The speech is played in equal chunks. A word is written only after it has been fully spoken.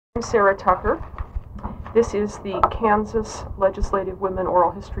I'm Sara Tucker. This is the Kansas Legislative Women Oral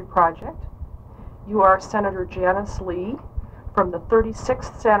History Project. You are Senator Janis Lee from the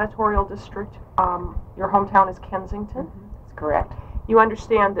 36th Senatorial District. Your hometown is Kensington. That's correct. You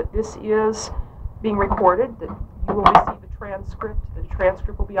understand that this is being recorded, that you will receive a transcript. The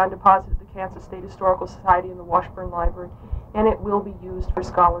transcript will be on deposit at the Kansas State Historical Society in the Washburn Library, and it will be used for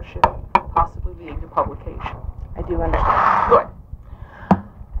scholarship, possibly leading to publication. I do understand. Good.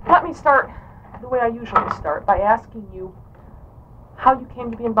 Let me start the way I usually start, by asking you how you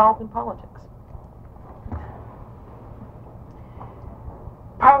came to be involved in politics.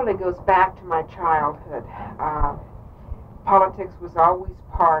 Probably goes back to my childhood. Politics was always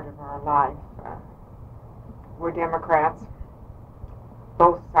part of our life. We're Democrats.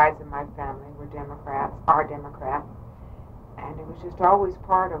 Both sides of my family were Democrats, are Democrat. And it was just always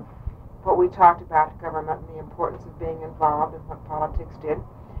part of what we talked about government and the importance of being involved in what politics did.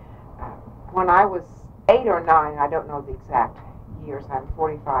 When I was 8 or 9, I don't know the exact years, I'm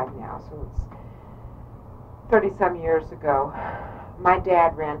 45 now, so it's 30-some years ago, my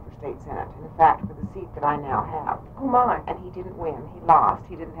dad ran for state senate, in fact, for the seat that I now have. Oh my. And he didn't win, he lost.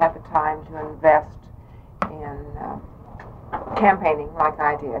 He didn't have the time to invest in campaigning like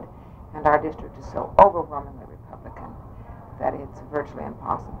I did, and our district is so overwhelmingly Republican that it's virtually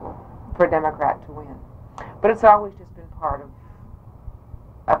impossible for a Democrat to win. But it's always just been part of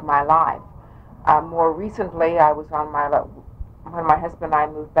my life. More recently, I was on when my husband and I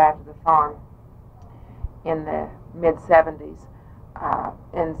moved back to the farm in the mid-70s.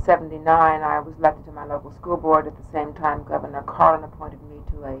 In 79, I was elected to my local school board. At the same time, Governor Carlin appointed me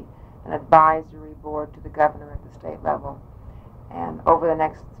to an advisory board to the governor at the state level. And over the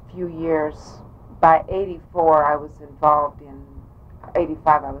next few years, by 84, I was involved in,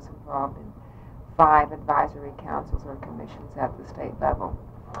 85, I was involved in 5 advisory councils or commissions at the state level.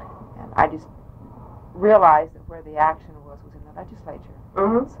 And I just realized that where the action was in the legislature.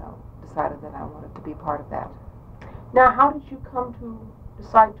 So decided that I wanted to be part of that. Now, how did you come to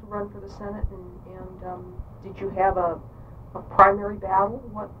decide to run for the Senate, and did you have a primary battle?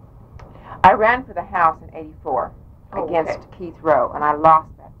 What? I ran for the House in 84 against Keith Rowe, and I lost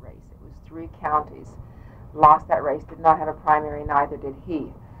that race. It was 3 counties. Lost that race, did not have a primary, neither did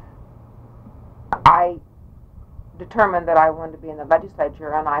he. I determined that I wanted to be in the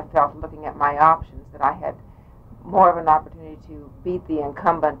legislature, and I felt, looking at my options, that I had more of an opportunity to beat the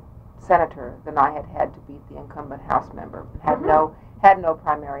incumbent senator than I had to beat the incumbent House member. Had no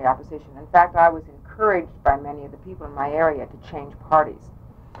primary opposition. In fact, I was encouraged by many of the people in my area to change parties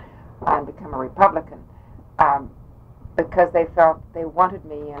and become a Republican because they felt they wanted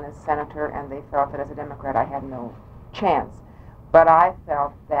me in as senator, and they felt that as a Democrat I had no chance. But I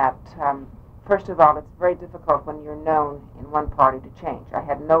felt that first of all, it's very difficult when you're known in one party to change. I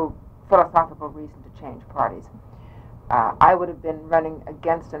had no philosophical reason to change parties. I would have been running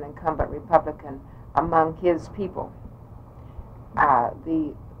against an incumbent Republican among his people.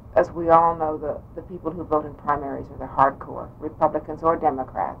 As we all know, the people who vote in primaries are the hardcore, Republicans or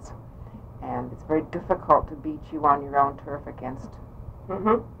Democrats. And it's very difficult to beat you on your own turf against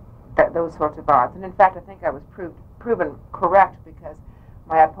those sorts of odds. And in fact, I think I was proven correct, because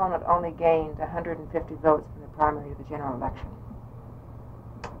my opponent only gained 150 votes from the primary to the general election.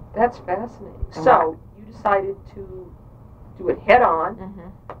 That's fascinating. So you decided to do it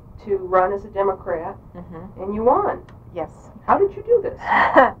head-on, to run as a Democrat, and you won. Yes. How did you do this?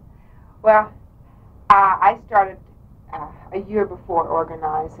 Well, I started a year before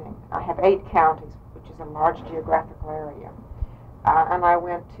organizing. I have 8 counties, which is a large geographical area. And I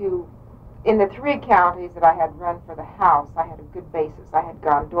went to, in the 3 counties that I had run for the House, I had a good basis. I had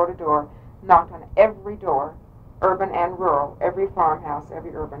gone door to door, knocked on every door, urban and rural, every farmhouse,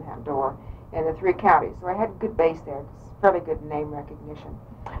 every urban door in the 3 counties. So I had a good base there, fairly good name recognition.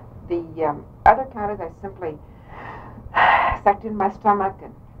 The other counties, I simply sucked in my stomach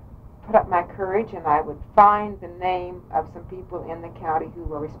and put up my courage, and I would find the name of some people in the county who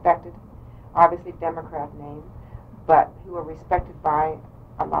were respected, obviously Democrat name, but who were respected by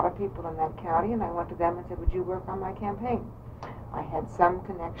a lot of people in that county, and I went to them and said, would you work on my campaign? I had some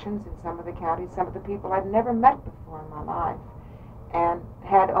connections in some of the counties, some of the people I'd never met before in my life, and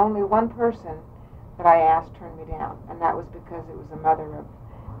had only one person that I asked turn me down, and that was because it was a mother of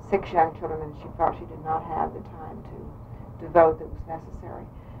 6 young children, and she felt she did not have the time to vote that was necessary.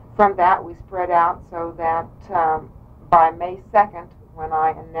 From that, we spread out so that by May 2nd, when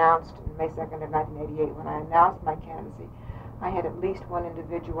I announced, May 2nd of 1988, when I announced my candidacy, I had at least one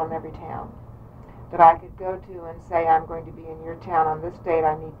individual in every town that I could go to and say, I'm going to be in your town on this date,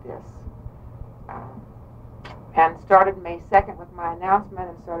 I need this. and started May 2nd with my announcement,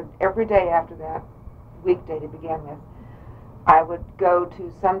 and started every day after that, weekday to begin with. I would go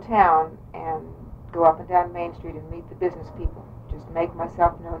to some town and go up and down Main Street and meet the business people, just make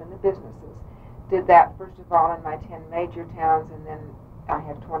myself known in the businesses. Did that first of all in my 10 major towns, and then I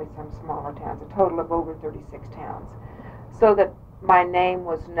have 20-some smaller towns, a total of over 36 towns, so that my name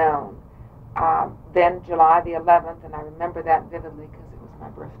was known. Then July the 11th, and I remember that vividly because it was my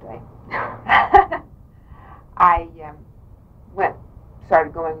birthday, I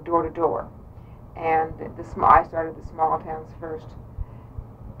started going door to door. And I started the small towns first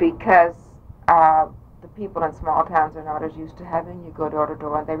because the people in small towns are not as used to having you go door to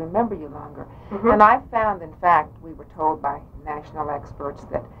door, and they remember you longer. And I found, in fact, we were told by national experts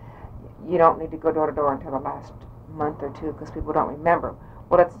that you don't need to go door to door until the last month or two because people don't remember.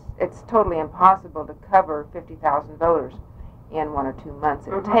 Well, it's totally impossible to cover 50,000 voters in 1 or 2 months.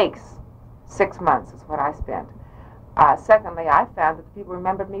 It takes 6 months is what I spent. Secondly, I found that the people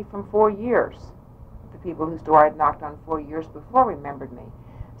remembered me from 4 years. The people whose door I'd knocked on 4 years before remembered me.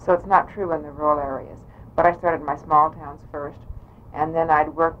 So it's not true in the rural areas. But I started my small towns first, and then I'd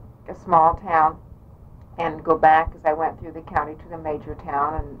work a small town and go back as I went through the county to the major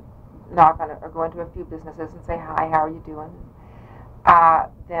town and knock on it or go into a few businesses and say, hi, how are you doing?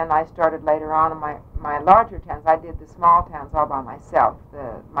 Then I started later on in my larger towns. I did the small towns all by myself.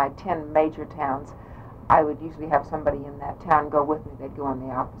 My 10 major towns, I would usually have somebody in that town go with me. They'd go on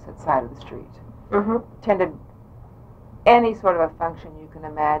the opposite side of the street. Attended any sort of a function you can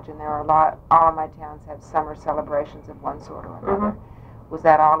imagine. There are all of my towns have summer celebrations of one sort or another. Was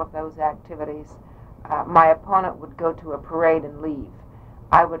at all of those activities. My opponent would go to a parade and leave.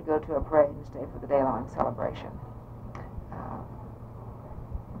 I would go to a parade and stay for the day-long celebration.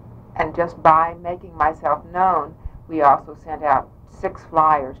 And just by making myself known, we also sent out 6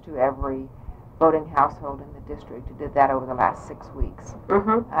 flyers to every voting household in the district. We did that over the last 6 weeks.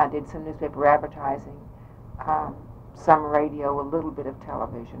 Did some newspaper advertising, some radio, a little bit of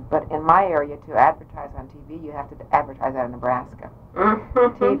television. But in my area, to advertise on TV, you have to advertise out of Nebraska.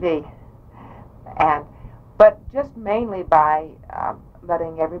 TV. But just mainly by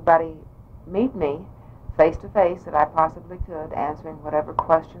letting everybody meet me face to face that I possibly could, answering whatever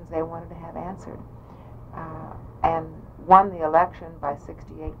questions they wanted to have answered. And won the election by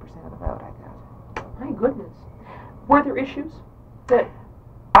 68% of the vote I got. My goodness. Were there issues that...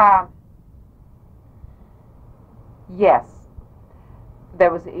 Yes. There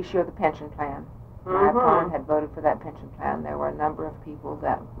was the issue of the pension plan. My opponent had voted for that pension plan. There were a number of people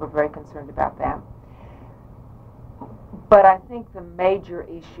that were very concerned about that. But I think the major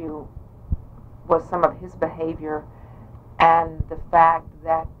issue was some of his behavior and the fact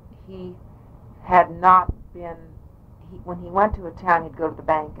that he had not been... when he went to a town, he'd go to the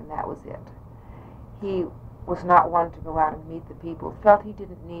bank and that was it. He was not one to go out and meet the people, felt he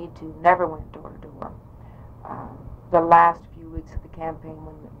didn't need to, never went door to door. The last few weeks of the campaign,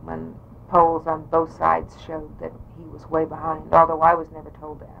 when polls on both sides showed that he was way behind, although I was never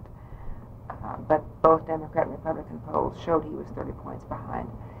told that. But both Democrat and Republican polls showed he was 30 points behind.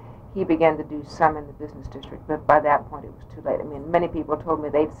 He began to do some in the business district, but by that point it was too late. I mean, many people told me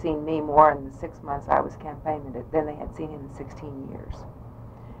they'd seen me more in the 6 months I was campaigning than they had seen him in 16 years.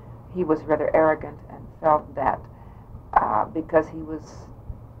 He was rather arrogant and felt that because he was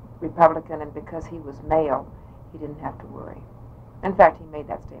Republican and because he was male, he didn't have to worry. In fact, he made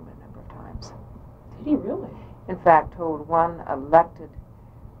that statement a number of times. Did he really? In fact, told one elected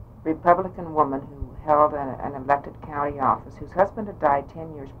Republican woman who held an elected county office, whose husband had died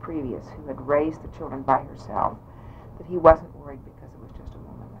 10 years previous, who had raised the children by herself, that he wasn't worried because it was just a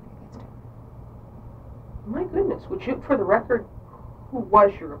woman running against him. My goodness. Would you, for the record, who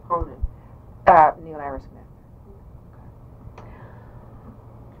was your opponent? Neil Arrowsmith.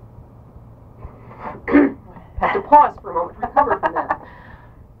 I have to pause for a moment to recover from that.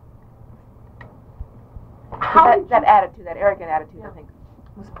 That attitude, that arrogant attitude, I think,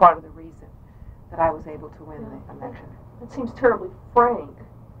 was part of the reason that I was able to win the election. It seems terribly frank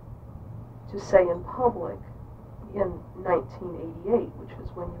to say in public in 1988, which was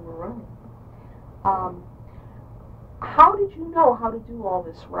when you were running. How did you know how to do all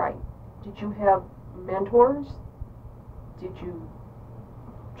this right? Did you have mentors? Did you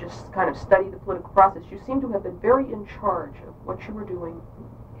just kind of study the political process? You seem to have been very in charge of what you were doing,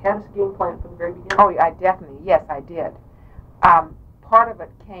 had a game plan from the very beginning. Oh, I definitely, yes, I did. Part of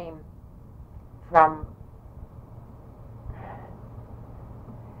it came from,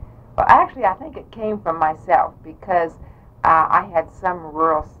 well, actually, I think it came from myself because I had some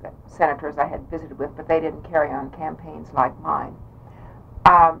rural senators I had visited with, but they didn't carry on campaigns like mine.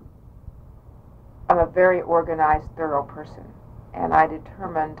 I'm a very organized, thorough person, and I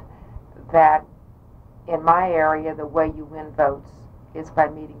determined that in my area, the way you win votes is by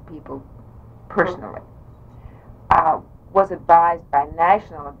meeting people personally. Was advised by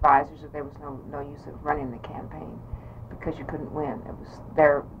national advisors that there was no use of running the campaign because you couldn't win. It was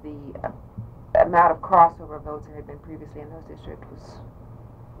there. The amount of crossover votes there had been previously in those districts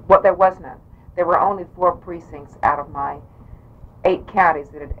was there was none. There were only 4 precincts out of my 8 counties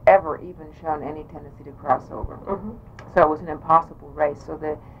that had ever even shown any tendency to cross over. So it was an impossible race. So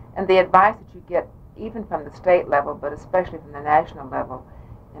the advice that you get even from the state level, but especially from the national level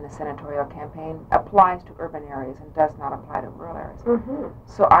in a senatorial campaign, applies to urban areas and does not apply to rural areas.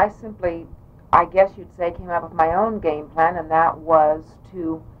 So I simply, I guess you'd say, came up with my own game plan, and that was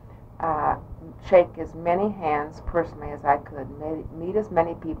to shake as many hands personally as I could, meet as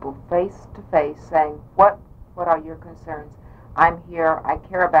many people face to face, saying, what are your concerns? I'm here, I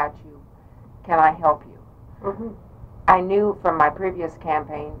care about you, can I help you? I knew from my previous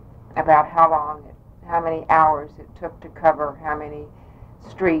campaign about how many hours it took to cover how many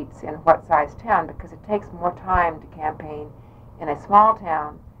streets in what size town, because it takes more time to campaign in a small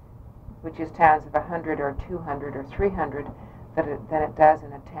town, which is towns of 100 or 200 or 300, than it does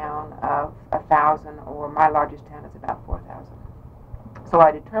in a town of 1,000, or my largest town is about 4,000. So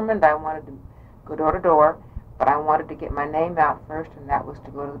I determined I wanted to go door to door, but I wanted to get my name out first, and that was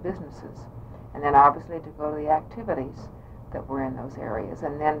to go to the businesses, and then obviously to go to the activities that were in those areas,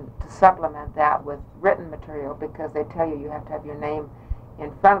 and then to supplement that with written material, because they tell you have to have your name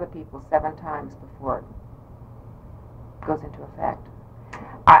in front of the people 7 times before it goes into effect.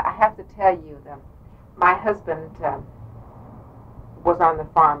 I have to tell you that my husband was on the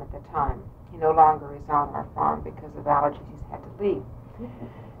farm at the time. He no longer is on our farm because of allergies. He's had to leave.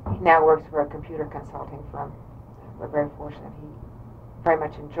 He now works for a computer consulting firm. We're very fortunate. He very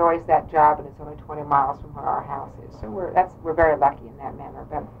much enjoys that job, and it's only 20 miles from where our house is. So we're very lucky in that manner.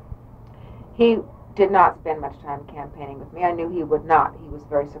 But he did not spend much time campaigning with me. I knew he would not. He was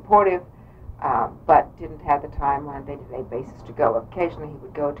very supportive, but didn't have the time on a day-to-day basis to go. Occasionally he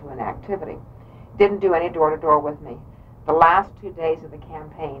would go to an activity. Didn't do any door-to-door with me. The last 2 days of the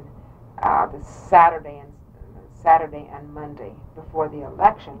campaign, the Saturday and Monday before the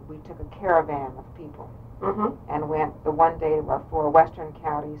election, we took a caravan of people and went the one day to our 4 western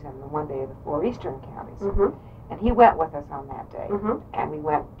counties and the one day to the 4 eastern counties. And he went with us on that day. And we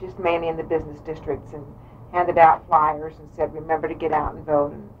went just mainly in the business districts and handed out flyers and said, remember to get out and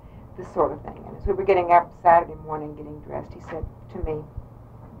vote, and this sort of thing. And as we were getting up Saturday morning, getting dressed, he said to me,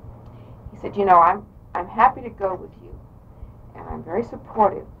 you know, I'm happy to go with you, and I'm very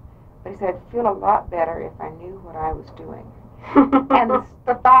supportive, but he said, I'd feel a lot better if I knew what I was doing. And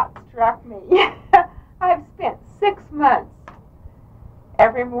the thought struck me. I've spent 6 months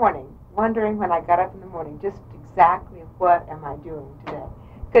every morning wondering when I got up in the morning just exactly what am I doing today,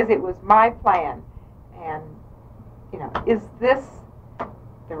 because it was my plan, and you know, is this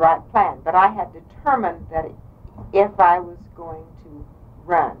the right plan? But I had determined that if I was going to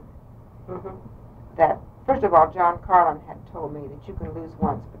run, that first of all, Joan Charlton had told me that you can lose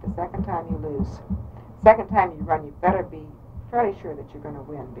once, but the second time you run, you better be fairly sure that you're going to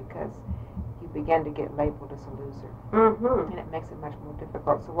win, because you begin to get labeled as a loser, and it makes it much more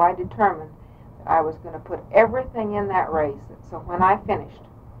difficult. So I determined that I was going to put everything in that race, so when I finished,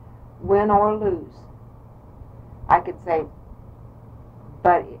 win or lose, I could say,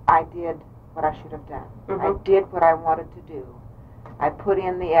 but I did what I should have done. I did what I wanted to do. I put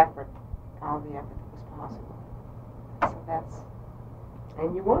in the effort, all the effort that was possible. So that's...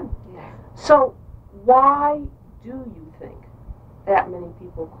 And you won. Yeah. So why do you think that many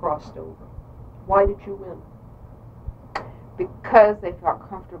people crossed over? Why did you win? Because they felt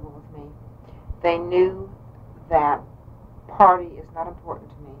comfortable with me. They knew that party is not important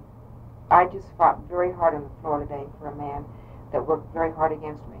to me. I just fought very hard on the floor today for a man that worked very hard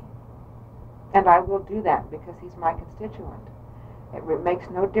against me. And I will do that because he's my constituent. It makes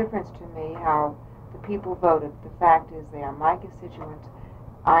no difference to me how the people voted. The fact is they are my constituents.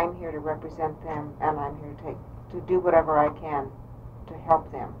 I'm here to represent them, and I'm here to do whatever I can to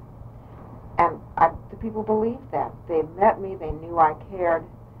help them. And the people believed that. They met me, they knew I cared,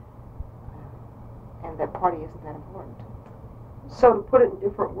 and that party isn't that important. So to put it in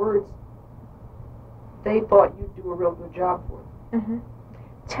different words, they thought you'd do a real good job for them.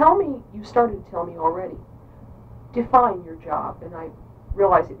 Tell me, you started to tell me already, define your job, and I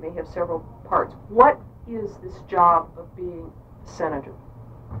realize it may have several parts. What is this job of being a senator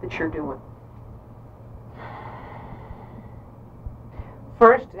that you're doing?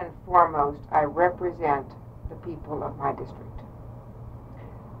 First and foremost, I represent the people of my district.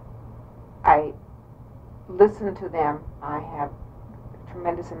 I listen to them. I have a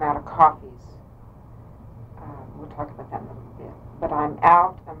tremendous amount of coffees. We'll talk about that in a little bit. But I'm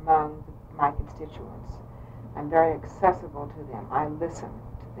out among my constituents. I'm very accessible to them. I listen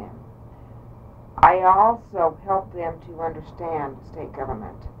to them. I also help them to understand state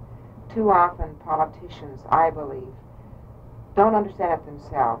government. Too often politicians, I believe, don't understand it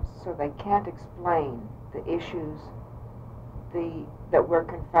themselves, so they can't explain the issues that we're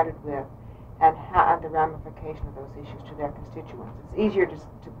confronted with and the ramification of those issues to their constituents. It's easier just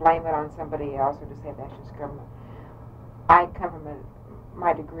to blame it on somebody else or to say that's just government. I come from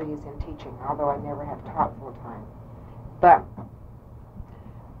my degree is in teaching, although I never have taught full time. But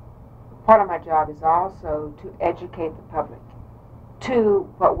part of my job is also to educate the public to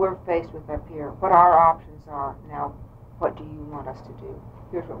what we're faced with up here, what our options are. Now, what do you want us to do?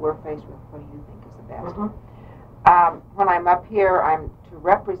 Here's what we're faced with. What do you think is the best? When I'm up here, I'm to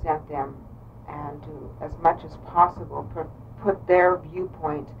represent them and to, as much as possible, put their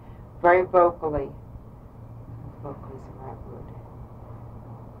viewpoint very vocally. Vocally is the right word.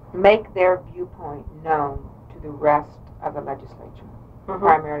 Make their viewpoint known to the rest of the legislature,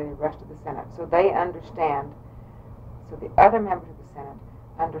 primarily the rest of the Senate, so they understand, so the other members of the Senate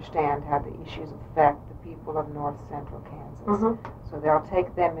understand how the issues affect the people of north central Kansas. So they'll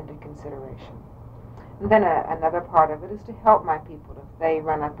take them into consideration. And then another part of it is to help my people if they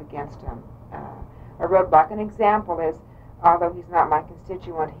run up against a roadblock. An example is, although he's not my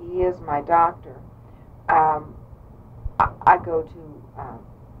constituent, he is my doctor. I go to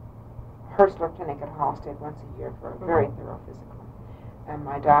Hersler Clinic at Halstead once a year for a very thorough physical. And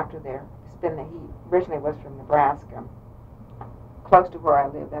my doctor there, he originally was from Nebraska, close to where I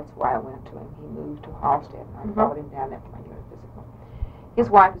live. That's why I went to him. He moved to Halstead, and I followed him down there for my unit physical. His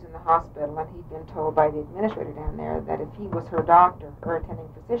wife is in the hospital, and he'd been told by the administrator down there that if he was her doctor, her attending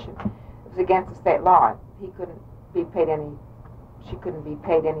physician, it was against the state law. He couldn't be paid she couldn't be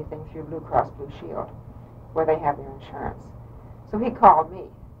paid anything through Blue Cross Blue Shield, where they have their insurance. So he called me.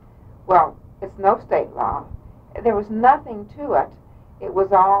 Well, it's no state law. There was nothing to it. It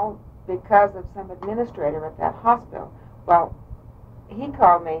was all because of some administrator at that hospital. Well, he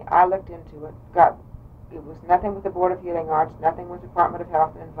called me. I looked into it. It was nothing with the Board of Healing Arts, nothing with the Department of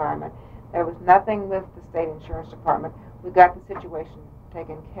Health and Environment. There was nothing with the State Insurance Department. We got the situation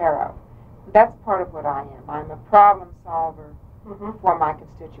taken care of. That's part of what I am. I'm a problem solver for my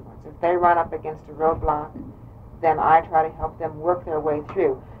constituents. If they run up against a roadblock, then I try to help them work their way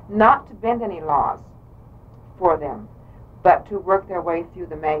through. Not to bend any laws for them, but to work their way through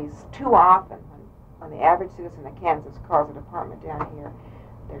the maze. Too often, when the average citizen of Kansas calls a department down here,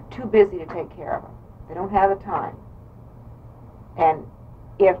 they're too busy to take care of them. They don't have the time. And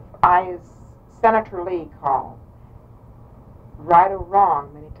if I, as Senator Lee, call, right or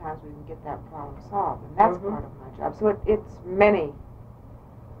wrong, many times we can get that problem solved. And that's part of my job. So there's many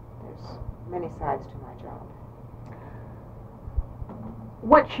sides to my job.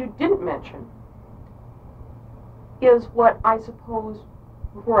 What you didn't mention is what I suppose,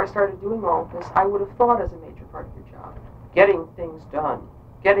 before I started doing all of this, I would have thought as a major part of your job. Getting things done,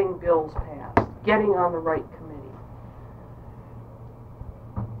 getting bills passed, getting on the right committee.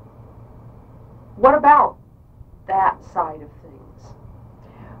 What about that side of things?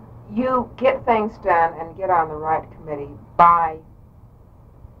 You get things done and get on the right committee by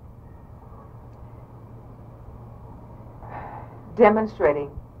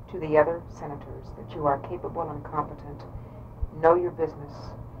demonstrating to the other senators that you are capable and competent, know your business,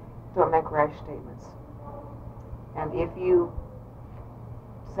 don't make rash statements. And if you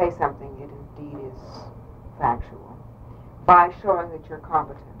say something, it indeed is factual, by showing that you're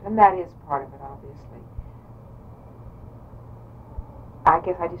competent. And that is part of it, obviously. I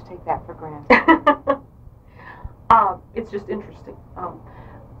guess I just take that for granted. It's just interesting.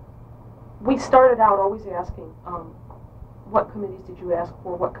 We started out always asking, what committees did you ask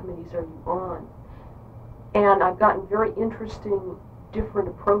for? What committees are you on? And I've gotten very interesting, different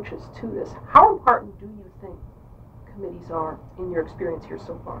approaches to this. How important do you think committees are in your experience here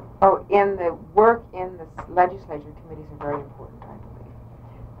so far? Oh, in the work in the legislature, committees are very important, I believe.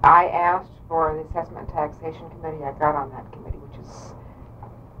 I asked for the Assessment and Taxation Committee. I got on that committee, which is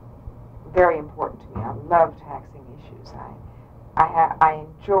very important to me. I love taxing issues. I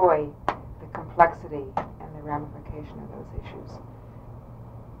enjoy the complexity and the ramification of those issues.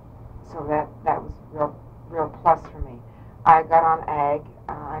 So that was real plus for me. I got on Ag.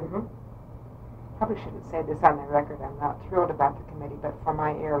 I probably shouldn't say this on the record. I'm not thrilled about the committee, but for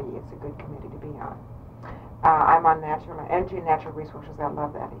my area, it's a good committee to be on. I'm on Energy and Natural Resources. I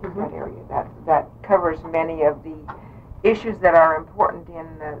love that area. That covers many of the issues that are important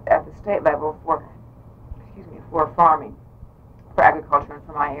at the state level for for farming, for agriculture, and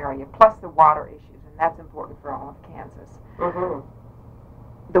for my area, plus the water issues, and that's important for all of Kansas. Mm-hmm.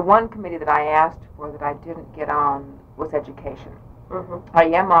 The one committee that I asked for that I didn't get on was education. Mm-hmm. I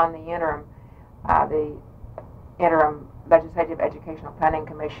am on the interim Legislative Educational Planning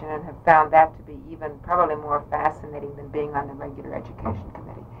Commission, and have found that to be even probably more fascinating than being on the regular Education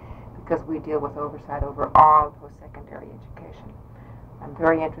Committee, because we deal with oversight over all post-secondary education. I'm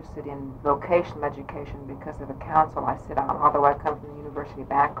very interested in vocational education because of the council I sit on, although I come from a university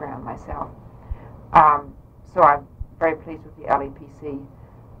background myself. So I'm very pleased with the LEPC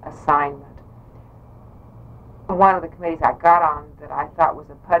assignment. One of the committees I got on that I thought was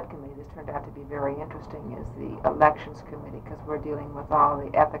a PUD committee that turned out to be very interesting is the Elections Committee, because we're dealing with all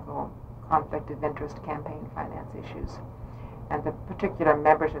the ethical conflict of interest campaign finance issues. And the particular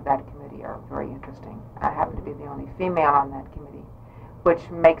members of that committee are very interesting. I happen to be the only female on that committee, which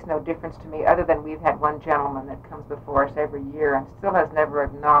makes no difference to me, other than we've had one gentleman that comes before us every year and still has never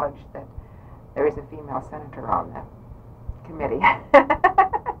acknowledged that there is a female senator on that committee,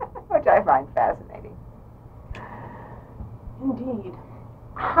 which I find fascinating. Indeed.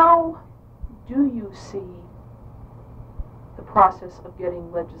 How do you see the process of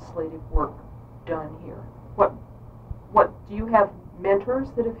getting legislative work done here? What do you have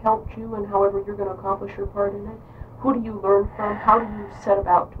mentors that have helped you in however you're going to accomplish your part in it? Who do you learn from? How do you set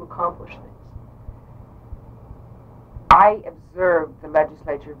about to accomplish things? I observed the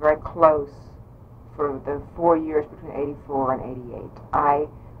legislature very close for the 4 years between 84 and 88.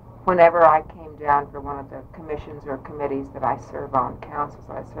 Whenever I came down for one of the commissions or committees that I serve on, councils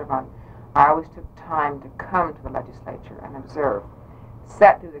that I serve on, I always took time to come to the legislature and observe,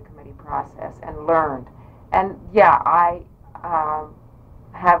 sat through the committee process, and learned. And yeah, I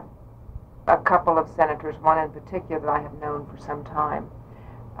have a couple of senators, one in particular that I have known for some time,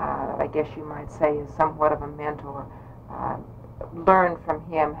 I guess you might say is somewhat of a mentor. Learned from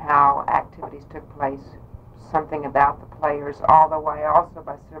him how activities took place, something about the players, although I also,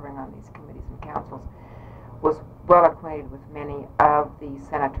 by serving on these committees and councils, was well acquainted with many of the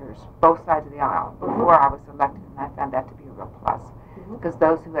senators, both sides of the aisle, before I was elected, and I found that to be a real plus, because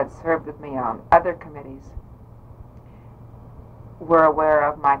those who had served with me on other committees were aware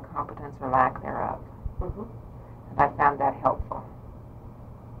of my competence or lack thereof, and I found that helpful.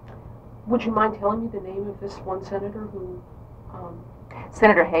 Would you mind telling me the name of this one senator who...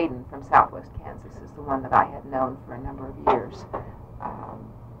 Senator Hayden from Southwest Kansas is the one that I had known for a number of years,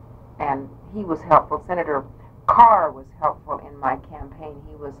 and he was helpful. Senator Carr was helpful in my campaign.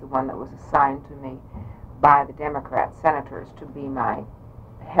 He was the one that was assigned to me by the Democrat senators to be my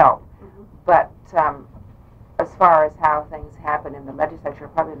help. But as far as how things happen in the legislature, I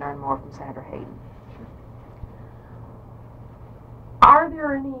probably learned more from Senator Hayden. Are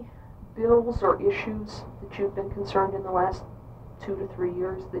there any bills or issues that you've been concerned in the last 2 to 3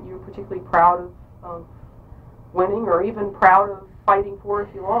 years that you're particularly proud of winning, or even proud of fighting for if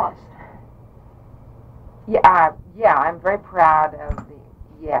you lost? Yeah, I'm very proud of the,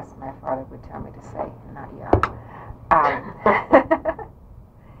 yes, my father would tell me to say, not yeah.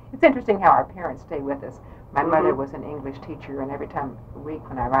 It's interesting how our parents stay with us. My mother was an English teacher, and every time a week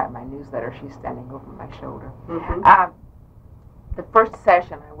when I write my newsletter, she's standing over my shoulder. The first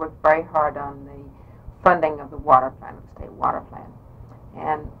session, I worked very hard on the funding of the water plan, of the state water plan.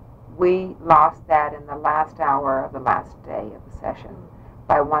 And we lost that in the last hour of the last day of the session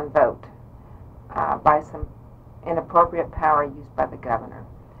by one vote, by some inappropriate power used by the governor.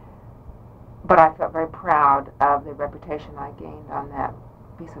 But I felt very proud of the reputation I gained on that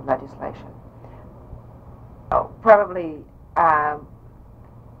piece of legislation. Probably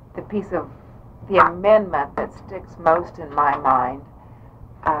the amendment that sticks most in my mind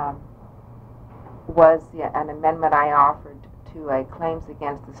was an amendment I offered to a claims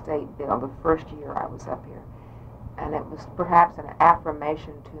against the state bill the first year I was up here. And it was perhaps an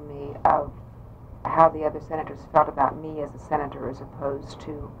affirmation to me of how the other senators felt about me as a senator as opposed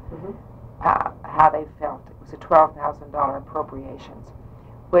to how they felt. It was a $12,000 appropriations,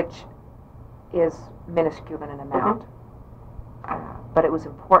 which is minuscule in an amount. But it was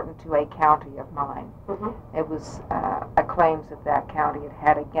important to a county of mine. It was a claims that that county had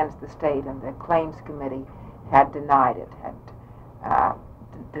had against the state, and the claims committee had denied it, had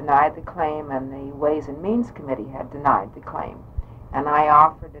denied the claim, and the Ways and Means Committee had denied the claim. And I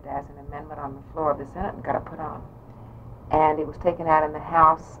offered it as an amendment on the floor of the Senate and got it put on. And it was taken out in the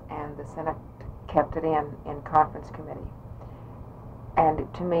House, and the Senate kept it in conference committee. And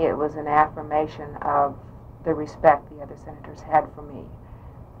to me, it was an affirmation of the respect the other senators had for me,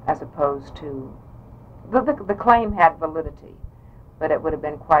 as opposed to the claim had validity, but it would have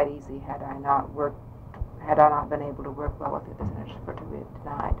been quite easy had I not worked had I not been able to work well with it, the senators for to be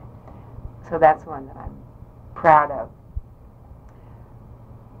denied. So that's one that I'm proud of.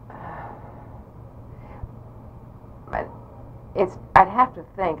 But I'd have to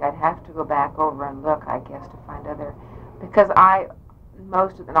think, I'd have to go back over and look, I guess, to find other, because I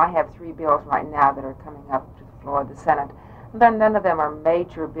have 3 bills right now that are coming up to the floor of the Senate. Then none of them are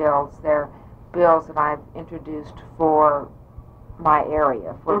major bills. They're bills that I've introduced for my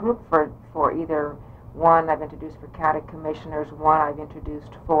area, for either one I've introduced for county commissioners, one I've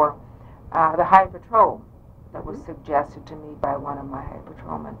introduced for the Highway Patrol that was suggested to me by one of my Highway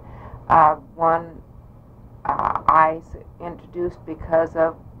Patrolmen. One I introduced because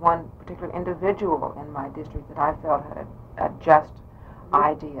of one particular individual in my district that I felt had a just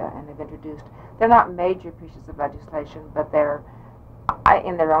idea, and have introduced. They're not major pieces of legislation, but they're,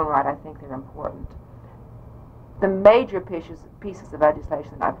 in their own right, I think they're important. The major pieces of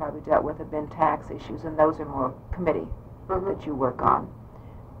legislation that I've probably dealt with have been tax issues, and those are more committee that you work on.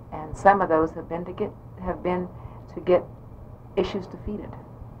 And some of those have been to get issues defeated,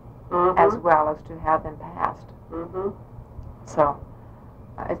 as well as to have them passed. So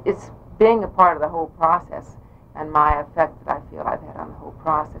it's being a part of the whole process, and my effect that I feel I've had on the whole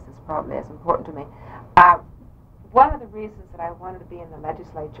process is probably as important to me. One of the reasons that I wanted to be in the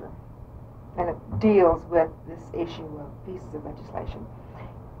legislature, and it deals with this issue of pieces of legislation,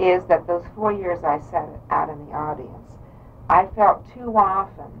 is that those 4 years I sat out in the audience, I felt too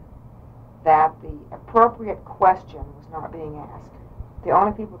often that the appropriate question was not being asked. The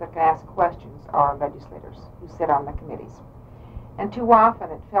only people that can ask questions are legislators who sit on the committees. And too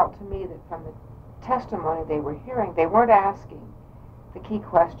often it felt to me that from the testimony they were hearing, they weren't asking the key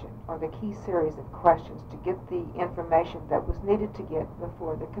question or the key series of questions to get the information that was needed to get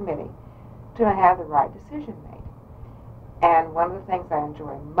before the committee to have the right decision made. And one of the things I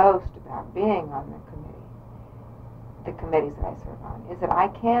enjoy most about being on the committees that I serve on, is that I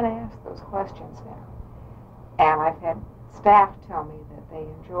can ask those questions now. And I've had staff tell me that they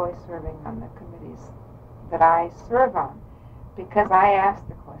enjoy serving on the committees that I serve on because I ask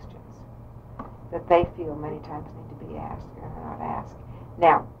the questions that they feel many times need to be asked or are not asked.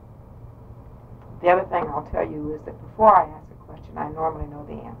 Now, the other thing I'll tell you is that before I ask a question, I normally know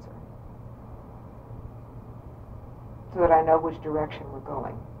the answer, so that I know which direction we're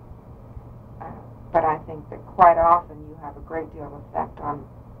going. But I think that quite often you have a great deal of effect on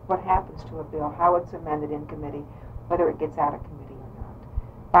what happens to a bill, how it's amended in committee, whether it gets out of committee or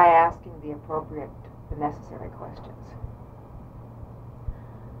not, by asking the appropriate, the necessary questions.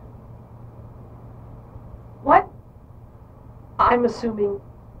 What, I'm assuming,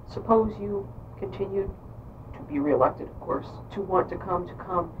 suppose you continue to be reelected, of course, to want to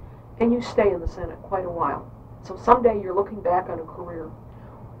come, and you stay in the Senate quite a while. So someday you're looking back on a career.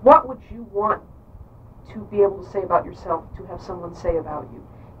 What would you want to be able to say about yourself, to have someone say about you?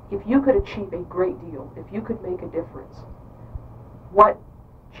 If you could achieve a great deal, if you could make a difference, what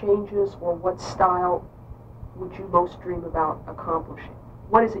changes or what style would you most dream about accomplishing?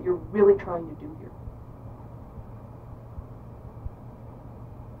 What is it you're really trying to do here?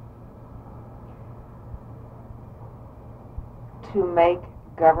 To make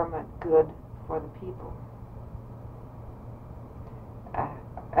government good for the people.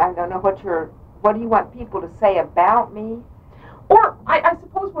 I don't know what do you want people to say about me? Or I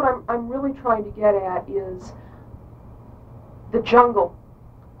suppose what I'm really trying to get at is the jungle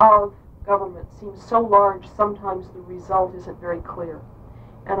of government seems so large, sometimes the result isn't very clear.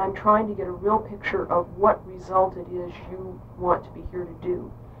 And I'm trying to get a real picture of what result it is you want to be here to do.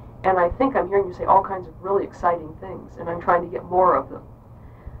 And I think I'm hearing you say all kinds of really exciting things, and I'm trying to get more of them.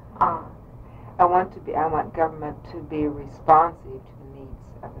 I want government to be responsive to the needs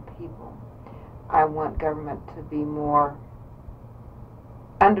of the people. I want government to be more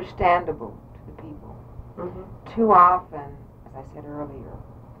understandable to the people. Too often, as I said earlier,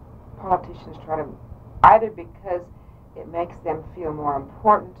 politicians try to, either because it makes them feel more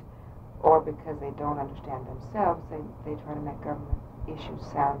important or because they don't understand themselves, they try to make government issues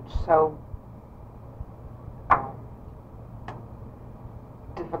sound so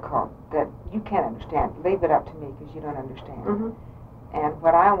difficult that you can't understand. Leave it up to me because you don't understand. And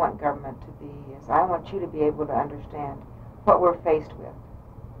what I want government to be is I want you to be able to understand what we're faced with,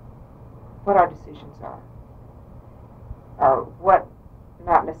 what our decisions are, or what,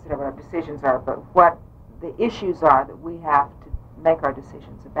 not necessarily what our decisions are, but what the issues are that we have to make our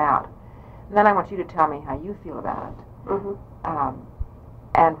decisions about. And then I want you to tell me how you feel about it,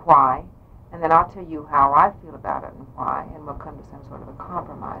 and why, and then I'll tell you how I feel about it and why, and we'll come to some sort of a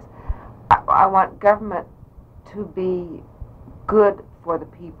compromise. I want government to be good for the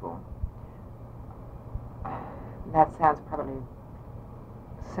people. that sounds probably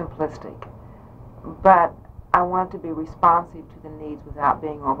simplistic, but I want to be responsive to the needs without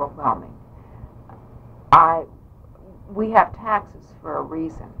being overwhelming. We have taxes for a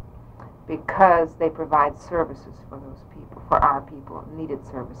reason, because they provide services for those people, for our people, needed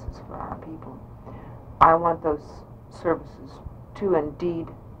services for our people. I want those services to indeed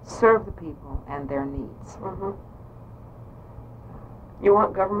serve the people and their needs. Mm-hmm. You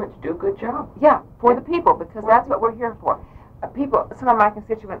want government to do a good job? Yeah, for the people, because that's what we're here for. Some of my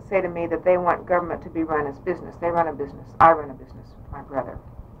constituents say to me that they want government to be run as business. They run a business. I run a business with my brother.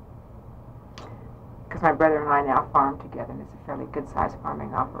 Because my brother and I now farm together, and it's a fairly good-sized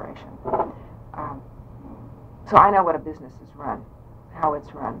farming operation. So I know what a business is run, how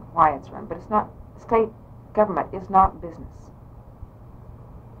it's run, why it's run. But it's not, state government is not business.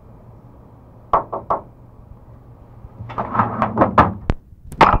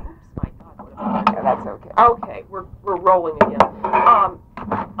 Yeah, that's okay. Okay, we're rolling again.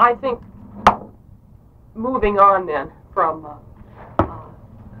 I think moving on then from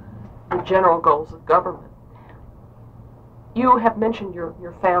the general goals of government, you have mentioned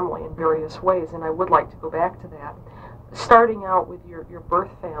your family in various ways, and I would like to go back to that. Starting out with your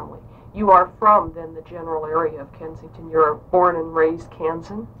birth family, you are from then the general area of Kensington. You're born and raised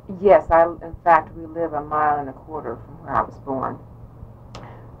Kansan? Yes, in fact, we live 1.25 miles from where I was born.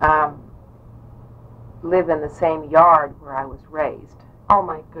 Live in the same yard where I was raised. Oh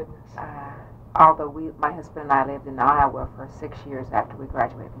my goodness. Although my husband and I lived in Iowa for 6 years after we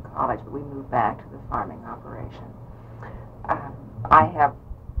graduated from college, but we moved back to the farming operation. I had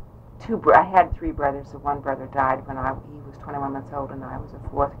 3 brothers. So one brother died when he was 21 months old and I was a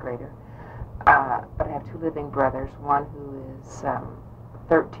 4th grader. But I have 2 living brothers, one who is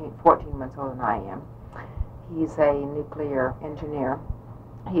 14 months older than I am. He's a nuclear engineer.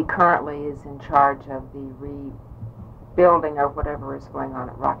 He currently is in charge of the rebuilding or whatever is going on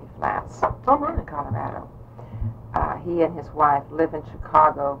at Rocky Flats in Colorado. He and his wife live in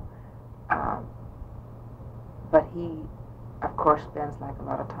Chicago, but he, of course, spends like a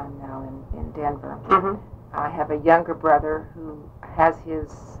lot of time now in Denver. Mm-hmm. I have a younger brother who has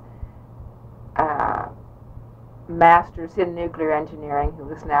his master's in nuclear engineering, who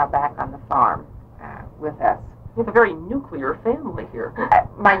is now back on the farm with us. You have a very nuclear family here.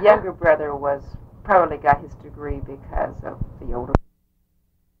 My younger brother probably got his degree because of the older.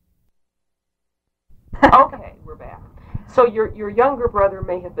 Okay, we're back. So your younger brother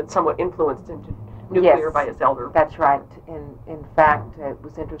may have been somewhat influenced into nuclear by his elder. That's right. In fact, it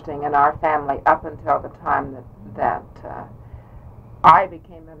was interesting in our family up until the time that I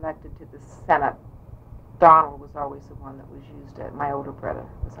became elected to the Senate. Donald was always the one that was used my older brother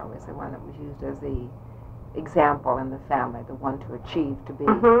was always the one that was used as the example in the family, the one to achieve, to be.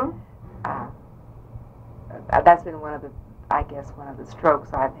 Mm-hmm. That's been one of the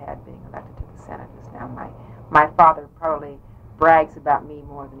strokes I've had being elected to the Senate. Is now my father probably brags about me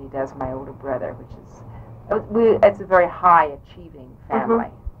more than he does my older brother, which is it's a very high achieving family.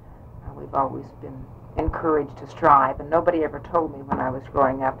 Mm-hmm. We've always been encouraged to strive, and nobody ever told me when I was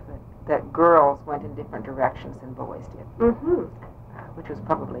growing up that girls went in different directions than boys did, mm-hmm. Which was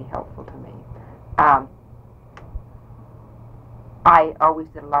probably helpful to me. I always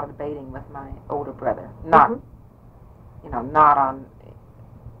did a lot of debating with my older brother, not in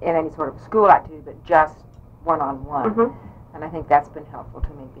any sort of school activity, but just one-on-one. Mm-hmm. And I think that's been helpful to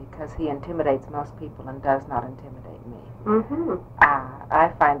me because he intimidates most people and does not intimidate me. Mm-hmm.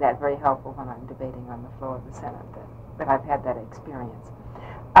 I find that very helpful when I'm debating on the floor of the Senate, that I've had that experience.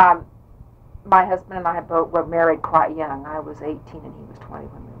 My husband and I both were married quite young. I was 18 and he was 20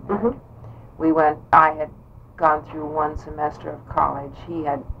 when we were married. Mm-hmm. I had gone through 1 semester of college. He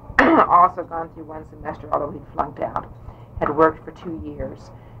had also gone through 1 semester, although he'd flunked out. Had worked for 2 years,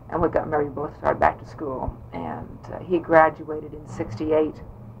 and we got married. Both started back to school, and he graduated in '68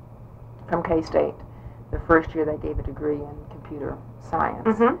 from K-State. The first year they gave a degree in computer science.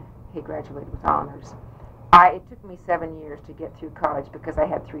 Mm-hmm. He graduated with honors. It took me 7 years to get through college because I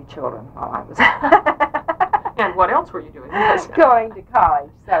had 3 children while I was. And what else were you doing? Going to college.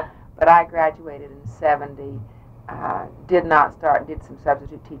 But I graduated in '70. Did some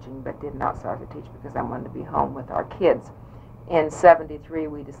substitute teaching, but did not start to teach because I wanted to be home with our kids. In '73,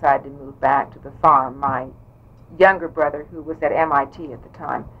 we decided to move back to the farm. My younger brother, who was at MIT at the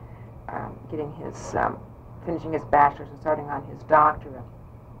time, finishing his bachelor's and starting on his doctorate,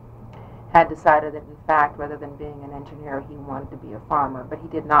 had decided that, in fact, rather than being an engineer, he wanted to be a farmer, but he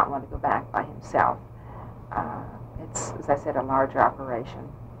did not want to go back by himself. It's, as I said, a large operation.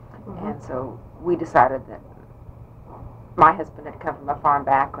 Mm-hmm. And so we decided that my husband had come from a farm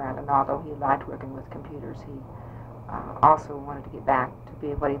background, and although he liked working with computers, he also wanted to get back to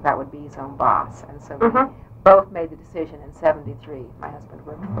be what he thought would be his own boss. And so we both made the decision in '73. My husband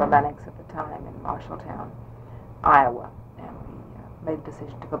worked for Lennox at the time in Marshalltown, Iowa, and we made the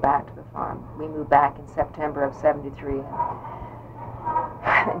decision to go back to the farm. We moved back in September of '73,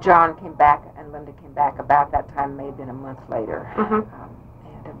 and John came back and Linda came back about that time, may have been a month later, and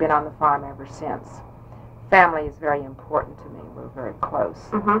have been on the farm ever since. Family is very important to me. We're very close.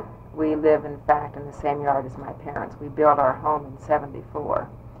 We live, in fact, in the same yard as my parents. We built our home in '74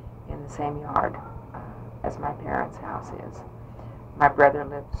 in the same yard as my parents' house is. My brother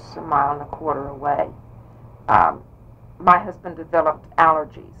lives a mile and a quarter away. My husband developed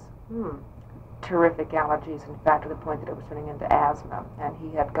allergies, terrific allergies, in fact, to the point that it was turning into asthma. And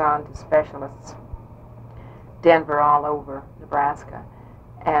he had gone to specialists, Denver, all over Nebraska,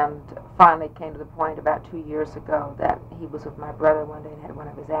 and finally came to the point about 2 years ago that he was with my brother one day and had one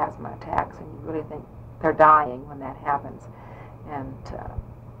of his asthma attacks, and you really think they're dying when that happens. And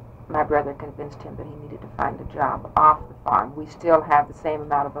my brother convinced him that he needed to find a job off the farm. We still have the same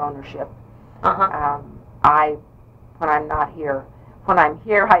amount of ownership. When I'm not here, when I'm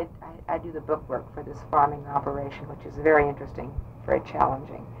here, I do the book work for this farming operation, which is very interesting, very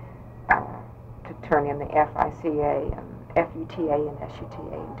challenging, to turn in the FICA and FUTA and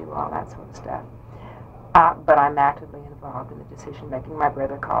SUTA and do all that sort of stuff. But I'm actively involved in the decision making. My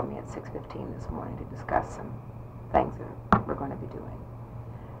brother called me at 6:15 this morning to discuss some things that we're going to be doing.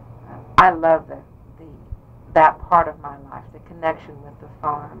 I love that part of my life. The connection with the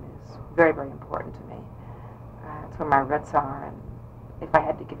farm is very, very important to me. It's where my roots are, and if I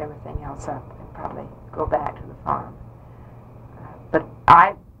had to give everything else up, I'd probably go back to the farm. But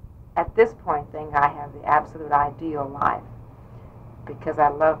at this point, I have the absolute ideal life because I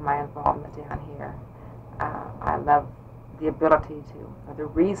love my involvement down here. I love the ability to, or the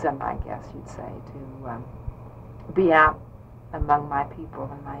reason, I guess you'd say, to be out among my people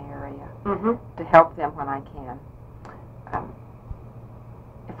in my area, to help them when I can.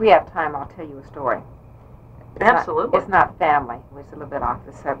 If we have time, I'll tell you a story. Absolutely. It's not family, which is a little bit off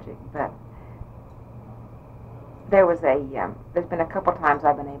the subject, but there was there's been a couple times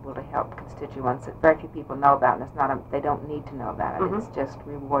I've been able to help constituents that very few people know about, and it's not they don't need to know about it. It's just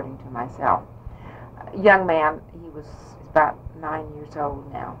rewarding to myself. A young man, he's about 9 years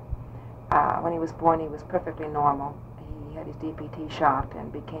old now. When he was born, he was perfectly normal. He had his DPT shocked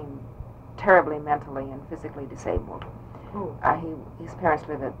and became terribly mentally and physically disabled. His parents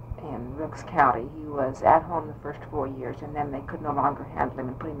live in Rooks County. He was at home the first 4 years, and then they could no longer handle him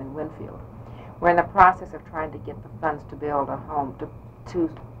and put him in Winfield. We're in the process of trying to get the funds to build a home, to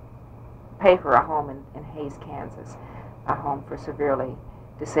pay for a home in Hays, Kansas, a home for severely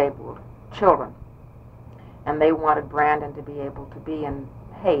disabled children. And they wanted Brandon to be able to be in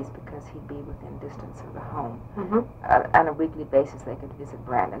Hays because he'd be within distance of the home. On a weekly basis, they could visit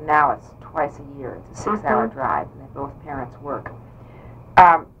Brandon. Now it's twice a year. It's a 6-hour drive, and both parents work.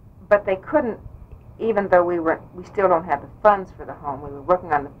 But they couldn't, even though we still don't have the funds for the home. We were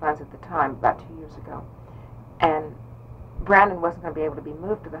working on the funds at the time, about 2 years ago. And Brandon wasn't going to be able to be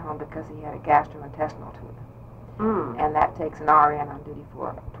moved to the home because he had a gastrointestinal tube. And that takes an RN on duty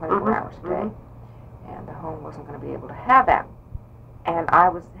for 24 hours a day. And the home wasn't going to be able to have that. And I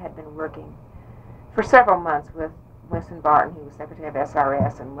had been working for several months with Winston Barton, who was secretary of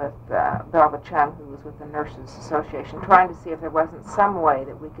SRS, and with Belva Chung, who was with the Nurses Association, trying to see if there wasn't some way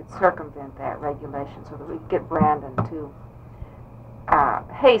that we could circumvent that regulation so that we could get Brandon to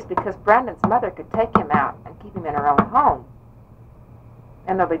Hays, because Brandon's mother could take him out and keep him in her own home,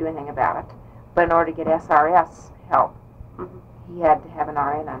 and nobody do anything about it. But in order to get SRS help, he had to have an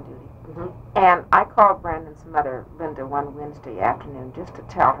RN on duty. And I called Brandon's mother, Linda, one Wednesday afternoon just to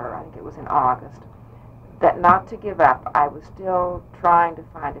tell her, I think it was in August, that not to give up. I was still trying to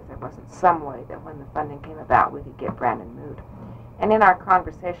find if there wasn't some way that when the funding came about we could get Brandon moved. And in our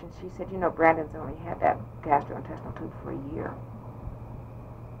conversation she said, you know, Brandon's only had that gastrointestinal tube for a year.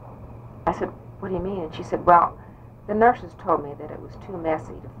 I said, what do you mean? And she said, well, the nurses told me that it was too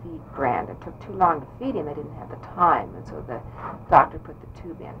messy to feed Brandon. It took too long to feed him. They didn't have the time, and so the doctor put the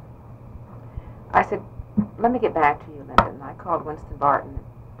tube in. I said, let me get back to you, Linda. And I called Winston Barton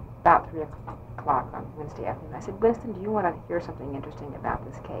about 3 o'clock on Wednesday afternoon. I said, Winston, do you want to hear something interesting about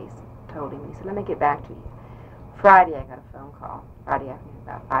this case? I told him. He said, let me get back to you. Friday, I got a phone call. Friday afternoon,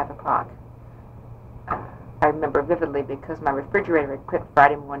 about 5 o'clock. I remember vividly because my refrigerator had quit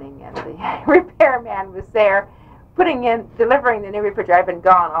Friday morning, and the repairman was there delivering the new refrigerator. I'd been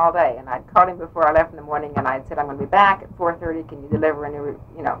gone all day, and I'd called him before I left in the morning, and I'd said, I'm going to be back at 4:30. Can you deliver a new,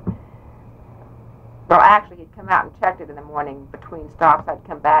 Well, actually, he'd come out and checked it in the morning between stops. I'd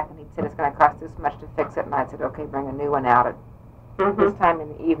come back, and he'd said, it's going to cost this much to fix it. And I'd said, okay, bring a new one out at this time in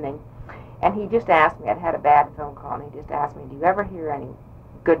the evening. And he just asked me, I'd had a bad phone call, and he just asked me, do you ever hear any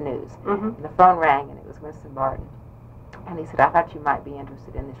good news? And the phone rang, and it was Winston Barton. And he said, I thought you might be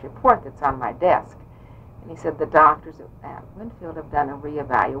interested in this report that's on my desk. And he said, the doctors at Winfield have done a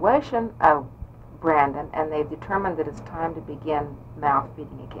reevaluation of Brandon, and they've determined that it's time to begin mouth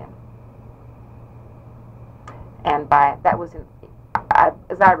feeding again. And that was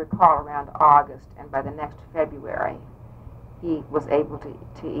as I recall, around August, and by the next February, he was able to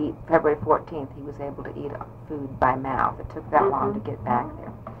eat. February 14th, he was able to eat food by mouth. It took that long to get back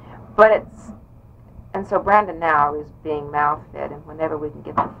there. But and so Brandon now is being mouth fed, and whenever we can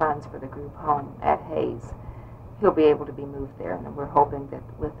get the funds for the group home at Hayes, he'll be able to be moved there. And we're hoping that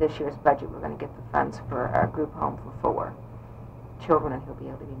with this year's budget, we're going to get the funds for a group home for 4 children, and he'll be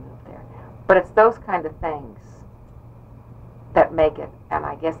able to be moved there. But it's those kind of things that make it, and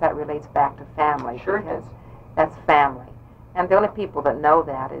I guess that relates back to family. Sure because does. That's family. And the only people that know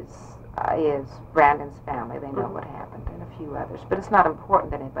that is Brandon's family. They know what happened, and a few others. But it's not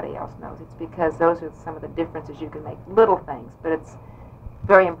important that anybody else knows. It's because those are some of the differences you can make. Little things, but it's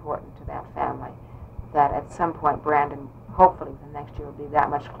very important to that family that at some point Brandon, hopefully the next year, will be that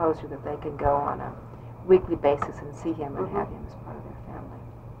much closer that they can go on a weekly basis and see him and have him as part of their family.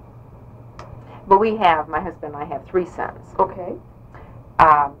 But my husband and I have 3 sons. Okay.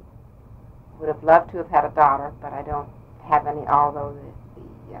 Would have loved to have had a daughter, but I don't have any, although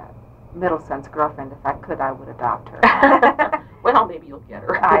the middle son's girlfriend, if I could, I would adopt her. Well, maybe you'll get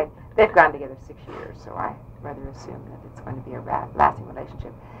her. They've gone together 6 years, so I rather assume that it's going to be a lasting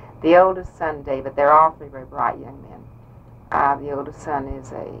relationship. The oldest son, David, they're all 3 very bright young men. The oldest son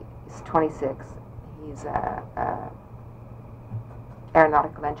is 26. He's a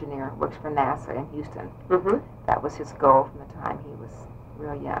aeronautical engineer, works for NASA in Houston. That was his goal from the time he was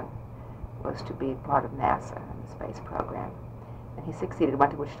real young, was to be part of NASA and the space program. And he succeeded,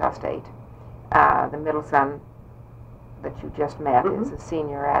 went to Wichita State. The middle son that you just met is a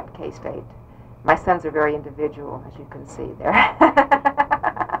senior at K-State. My sons are very individual, as you can see there.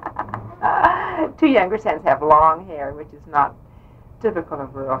 2 younger sons have long hair, which is not typical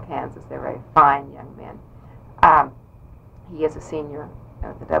of rural Kansas. They're very fine young men. He is a senior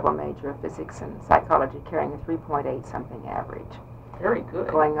at the double major of physics and psychology, carrying a 3.8 something average. Very good.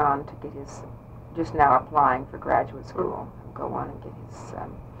 Going on to get his, just now applying for graduate school. Go on and get his,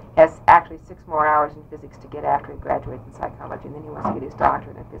 has actually 6 more hours in physics to get after he graduates in psychology, and then he wants to get his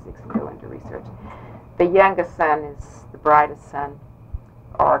doctorate in physics and go into research. The youngest son is the brightest son,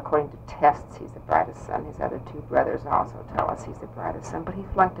 or according to tests, he's the brightest son. His other 2 brothers also tell us he's the brightest son, but he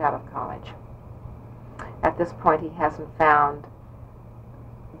flunked out of college. At this point, he hasn't found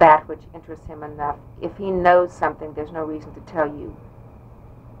that which interests him enough. If he knows something, there's no reason to tell you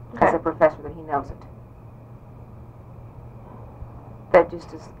as a professor that he knows it. That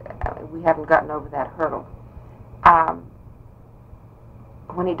just is, we haven't gotten over that hurdle.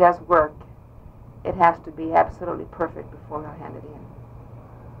 When he does work, it has to be absolutely perfect before he'll hand it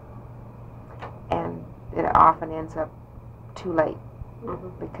in. And it often ends up too late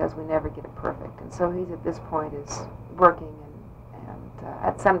because we never get it perfect. And so he's at this point is working, and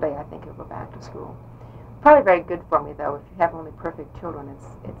at someday I think he'll go back to school. Probably very good for me, though. If you have only perfect children,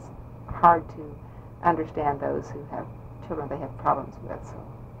 it's hard to understand those who have children they have problems with. So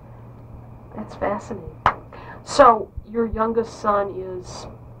that's fascinating. So your youngest son is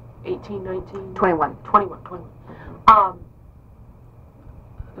 18, 19? 21. 21.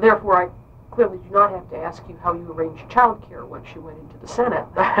 Therefore, I clearly do not have to ask you how you arranged child care once you went into the Senate.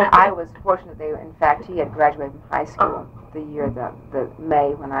 I was fortunate. In fact, he had graduated from high school the year, the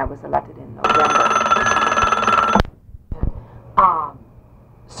May, when I was elected in November.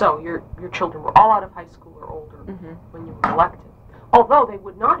 So your children were all out of high school or older when you were elected. Although they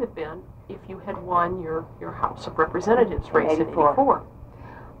would not have been if you had won your House of Representatives race in 84.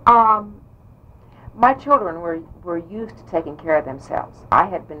 My children were used to taking care of themselves. I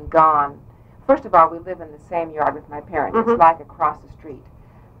had been gone. First of all, we live in the same yard with my parents. It's like across the street.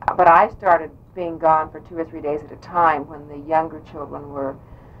 But I started being gone for 2 or 3 days at a time when the younger children were,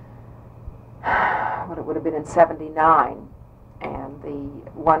 what it would have been in 79. And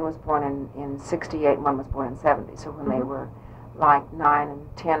one was born in 68, one was born in 70. So when they were like 9 and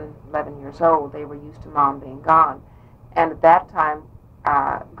 10, 11 years old, they were used to Mom being gone. And at that time,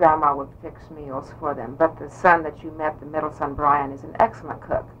 Grandma would fix meals for them. But the son that you met, the middle son, Brian, is an excellent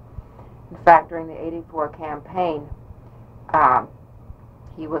cook. In fact, during the 84 campaign,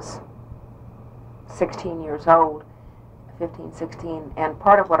 he was 16 years old, 15, 16, and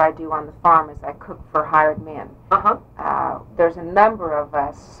part of what I do on the farm is I cook for hired men. There's a number of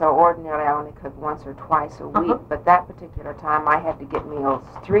us, so ordinarily I only cook once or twice a week, but that particular time I had to get meals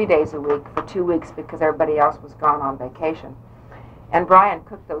 3 days a week for 2 weeks because everybody else was gone on vacation. And Brian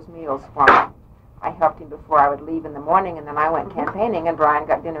cooked those meals for me. I helped him before I would leave in the morning, and then I went campaigning, and Brian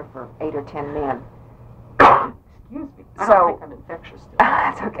got dinner for 8 or 10 men. Excuse me. I don't think I'm infectious still.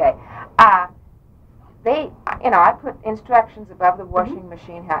 That's okay. I put instructions above the washing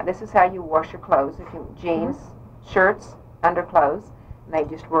machine. This is how you wash your clothes. If you jeans, shirts, underclothes, and they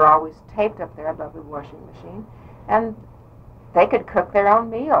just were always taped up there above the washing machine. And they could cook their own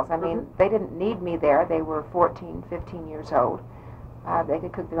meals. I mean, they didn't need me there. They were 14, 15 years old. They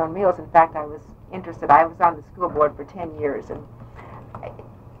could cook their own meals. In fact, I was interested. I was on the school board for 10 years, and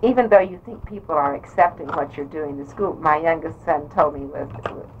even though you think people are accepting what you're doing, my youngest son told me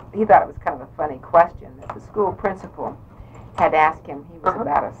he thought it was kind of a funny question that the school principal had asked him. He was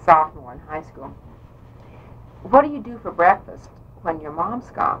about a sophomore in high school. What do you do for breakfast when your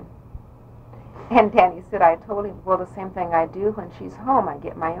mom's gone? And Danny said, I told him, well, the same thing I do when she's home. I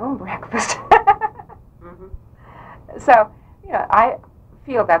get my own breakfast. So, I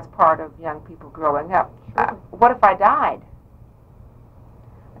feel that's part of young people growing up. What if I died?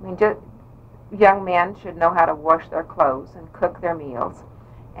 I mean, young men should know how to wash their clothes and cook their meals.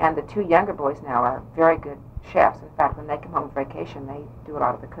 And the 2 younger boys now are very good chefs. In fact, when they come home from vacation, they do a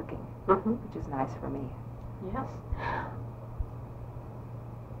lot of the cooking, which is nice for me. Yes.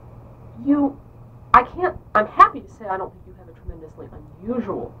 I'm happy to say I don't think you have a tremendously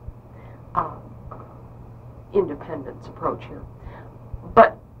unusual independence approach here.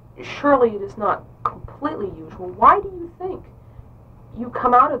 But surely it is not completely usual. Why do you think you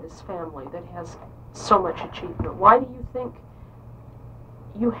come out of this family that has so much achievement? Why do you think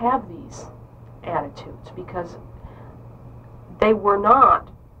you have these attitudes? Because they were not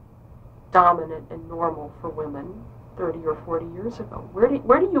dominant and normal for women 30 or 40 years ago.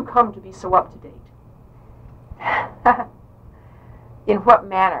 Where do you come to be so up to date? In what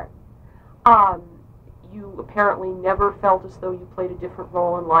manner? You apparently never felt as though you played a different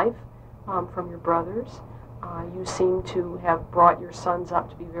role in life from your brothers. You seem to have brought your sons up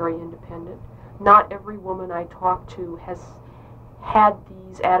to be very independent. Not every woman I talk to has had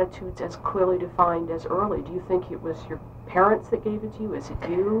these attitudes as clearly defined as early. Do you think it was your parents that gave it to you? Is it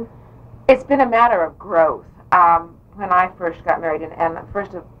you? It's been a matter of growth. When I first got married, and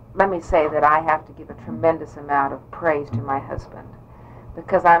first let me say that I have to give a tremendous amount of praise to my husband,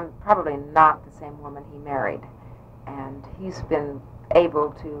 because I'm probably not the same woman he married, and he's been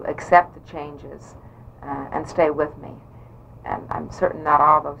able to accept the changes and stay with me. And I'm certain not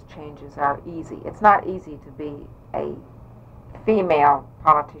all those changes are easy. It's not easy to be a female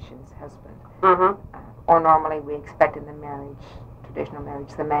politician's husband. Or normally we expect in the marriage, traditional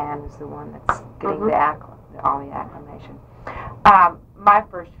marriage, the man is the one that's getting all the acclamation. My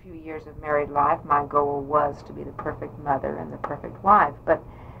first few years of married life, my goal was to be the perfect mother and the perfect wife. But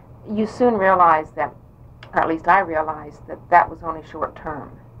you soon realize that, or at least I realized, that that was only short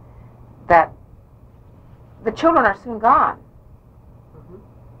term. That the children are soon gone.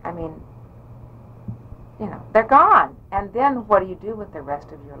 I mean, they're gone. And then what do you do with the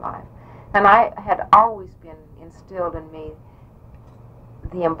rest of your life? And I had always been instilled in me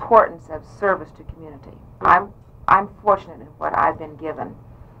the importance of service to community. I'm fortunate in what I've been given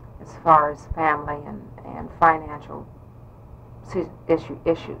as far as family and financial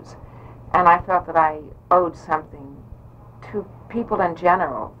issues. And I felt that I owed something to people in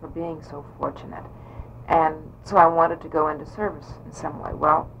general for being so fortunate. And so I wanted to go into service in some way.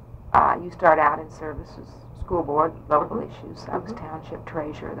 Well, you start out in services, school board, local issues. I was township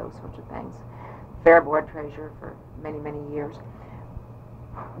treasurer, those sorts of things. Fair board treasurer for many, many years.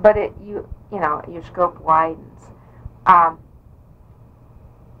 But your scope widens. I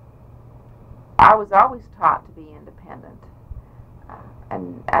was always taught to be independent.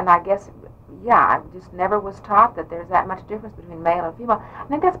 And I guess, I just never was taught that there's that much difference between male and female. I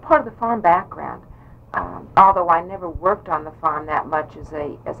think that's part of the farm background. Although I never worked on the farm that much as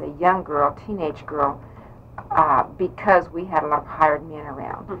a young girl, teenage girl, because we had a lot of hired men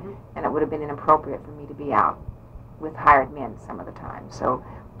around, and it would have been inappropriate for me to be out with hired men some of the time. So,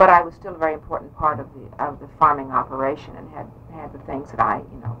 but I was still a very important part of the farming operation, and had the things that I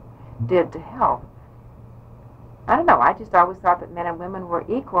did to help. I don't know. I just always thought that men and women were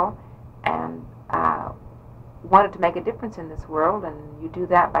equal, and wanted to make a difference in this world, and you do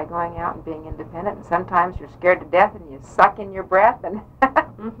that by going out and being independent. And sometimes you're scared to death, and you suck in your breath, and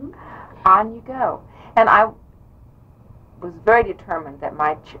on you go. And I was very determined that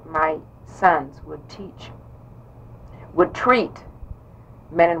my sons would teach would treat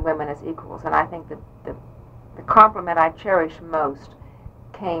men and women as equals. And I think that the compliment I cherish most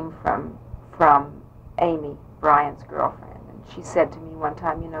came from Amy, Brian's girlfriend. And she said to me one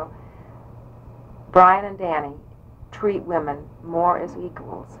time, you know, Brian and Danny treat women more as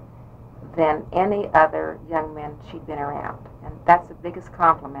equals than any other young men she'd been around. And that's the biggest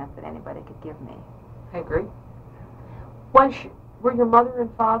compliment that anybody could give me. I agree. Were your mother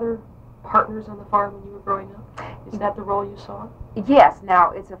and father partners on the farm when you were growing up? Is that the role you saw? Yes.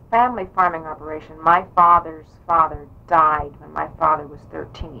 Now, it's a family farming operation. My father's father died when my father was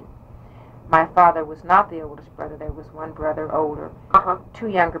 13. My father was not the oldest brother. There was one brother older, two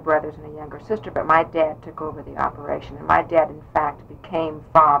younger brothers and a younger sister, but my dad took over the operation. And my dad, in fact, became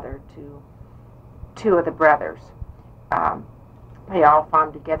father to two of the brothers. They all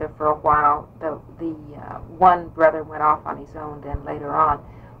farmed together for a while. The one brother went off on his own then later on.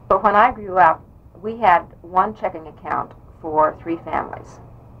 But when I grew up, we had one checking account for 3 families,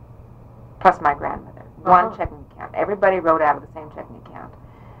 plus my grandmother. One checking account. Everybody wrote out of the same checking account.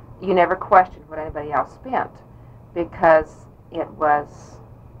 You never questioned what anybody else spent because it was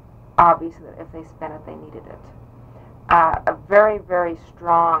obvious that if they spent it, they needed it. A very, very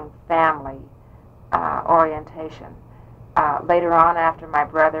strong family orientation. Later on, after my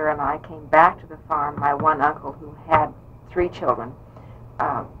brother and I came back to the farm, my one uncle, who had 3 children,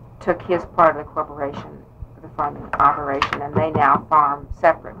 took his part of the corporation, the farming operation, and they now farm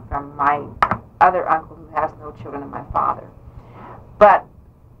separate from my other uncle, who has no children, and my father. But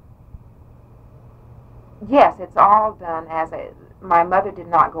yes, it's all done my mother did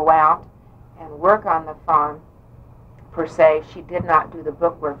not go out and work on the farm, per se. She did not do the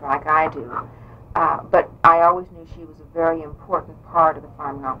bookwork like I do. But I always knew she was a very important part of the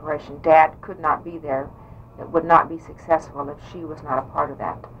farming operation. Dad could not be there. It would not be successful if she was not a part of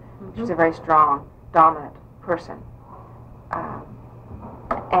that. She was a very strong, dominant person.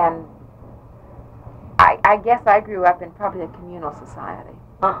 And I guess I grew up in probably a communal society.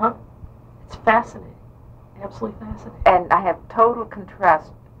 It's fascinating. Absolutely fascinating. And I have total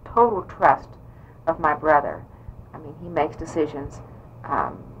trust of my brother. I mean, he makes decisions.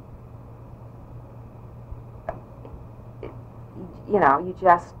 You know,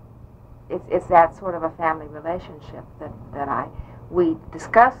 it's that sort of a family relationship that we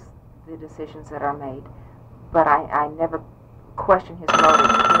discuss the decisions that are made, but I never question his motives.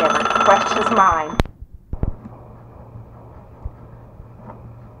 He never questions mine.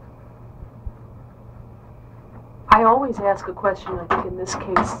 I always ask a question. I think in this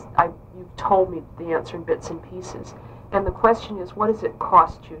case, you've told me the answer in bits and pieces. And the question is, what does it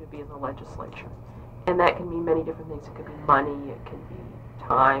cost you to be in the legislature? And that can mean many different things. It could be money, it can be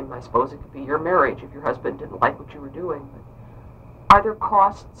time, I suppose it could be your marriage if your husband didn't like what you were doing. But are there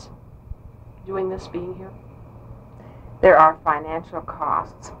costs doing this, being here? There are financial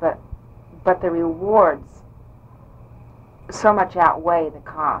costs, but the rewards so much outweigh the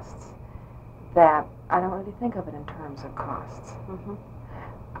costs that I don't really think of it in terms of costs.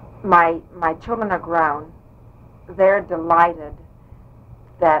 My children are grown. They're delighted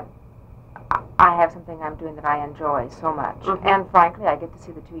that I have something I'm doing that I enjoy so much. And frankly, I get to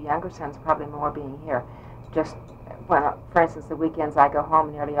see the 2 younger sons probably more being here. Just when, for instance, the weekends I go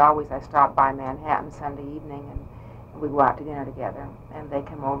home, nearly always I stop by Manhattan Sunday evening and we go out to dinner together. And they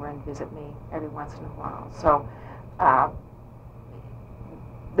come over and visit me every once in a while. So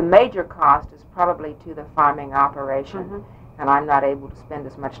the major cost is probably to the farming operation, and I'm not able to spend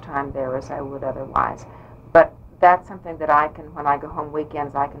as much time there as I would otherwise. But that's something that I can, when I go home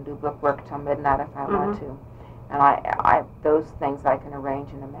weekends, I can do bookwork till midnight if I want to. And I those things I can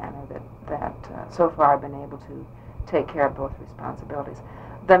arrange in a manner that so far I've been able to take care of both responsibilities.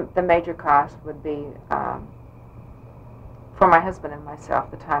 The major cost would be for my husband and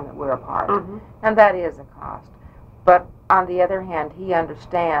myself, the time that we're apart. And that is a cost. But on the other hand, he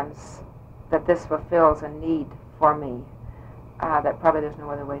understands that this fulfills a need for me that probably there's no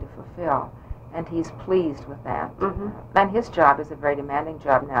other way to fulfill. And he's pleased with that. And his job is a very demanding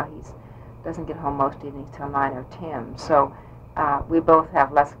job now. He doesn't get home most evenings till 9 or 10. So we both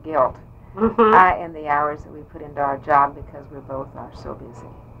have less guilt in the hours that we put into our job because we both are so busy.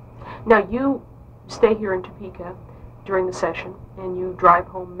 Now you stay here in Topeka during the session, and you drive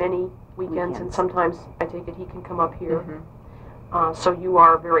home many weekends. And sometimes I take it he can come up here. So you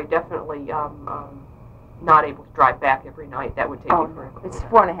are very definitely not able to drive back every night. That would take you forever. It's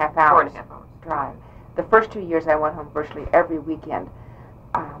 4.5 hours. 4.5 hours. Drive. The first 2 years I went home virtually every weekend.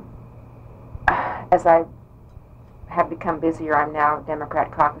 As I have become busier, I'm now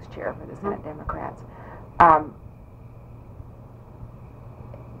Democrat caucus chair for the Senate Democrats.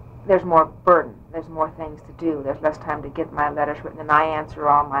 there's more burden. There's more things to do. There's less time to get my letters written, and I answer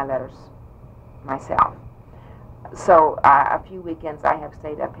all my letters myself. So a few weekends I have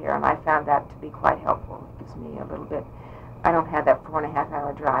stayed up here, and I found that to be quite helpful. It gives me a little bit. I don't have that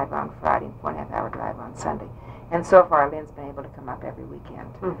 4.5-hour drive on Friday and 4.5-hour drive on Sunday. And so far, Lynn's been able to come up every weekend.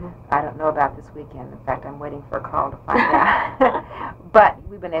 I don't know about this weekend. In fact, I'm waiting for a call to find out. But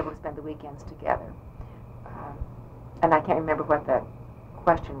we've been able to spend the weekends together. And I can't remember what the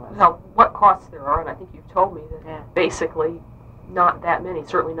question was. Now, what costs there are, and I think you've told me that basically not that many,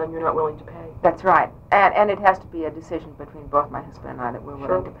 certainly none you're not willing to pay. That's right. And it has to be a decision between both my husband and I that we're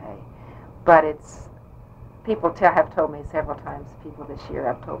willing to pay. But it's, people have told me several times, people this year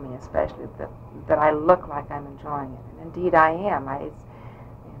have told me especially, that I look like I'm enjoying it. And indeed I am. I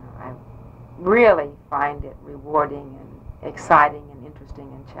really find it rewarding and exciting and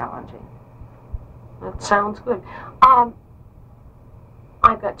interesting and challenging. That sounds good.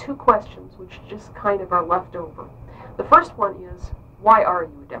 I've got two questions which just kind of are left over. The first one is, why are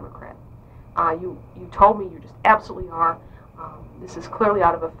you a Democrat? You told me you just absolutely are. This is clearly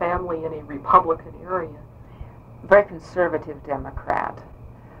out of a family in a Republican area. Very conservative Democrat.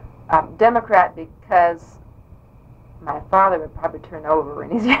 Democrat because my father would probably turn over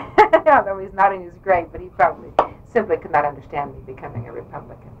in his, although he's not in his grave, but he probably simply could not understand me becoming a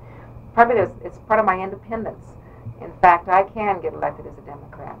Republican. Probably it's part of my independence. In fact, I can get elected as a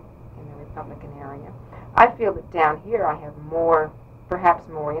Democrat in the Republican area. I feel that down here I have more, perhaps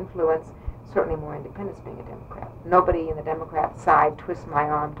more influence, certainly more independence being a Democrat. Nobody in the Democrat side twists my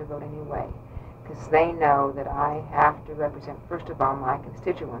arm to vote any way, because they know that I have to represent, first of all, my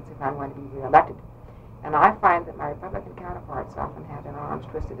constituents if I'm going to be reelected. And I find that my Republican counterparts often have their arms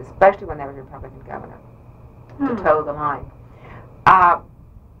twisted, especially when they were Republican governor, to toe the line.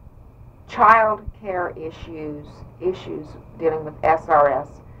 Child care issues dealing with SRS,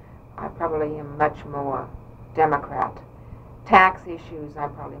 I probably am much more Democrat. Tax issues,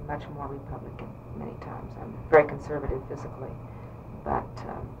 I'm probably much more Republican many times. I'm very conservative physically, but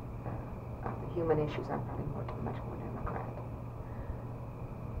human issues, I'm probably much more Democrat.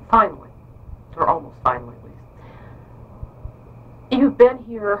 Finally, or almost finally at least, you've been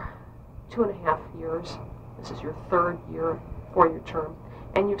here 2.5 years. This is your third year, 4-year term,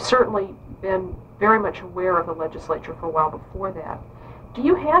 and you've certainly been very much aware of the legislature for a while before that. Do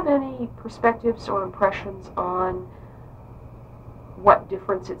you have any perspectives or impressions on what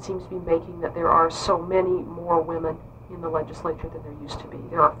difference it seems to be making that there are so many more women in the legislature than there used to be?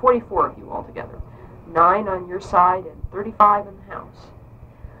 There are 44 of you altogether, 9 on your side and 35 in the House.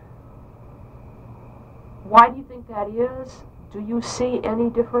 Why do you think that is? Do you see any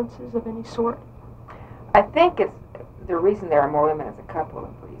differences of any sort? I think it's the reason there are more women is a couple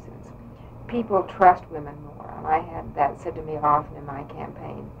of reasons. People trust women more, and I had that said to me often in my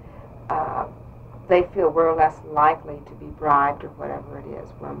campaign. They feel we're less likely to be bribed or whatever it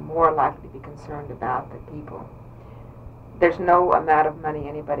is. We're more likely to be concerned about the people. There's no amount of money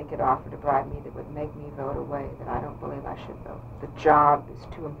anybody could offer to bribe me that would make me vote a way that I don't believe I should vote. The job is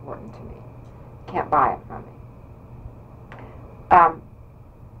too important to me. Can't buy it from me.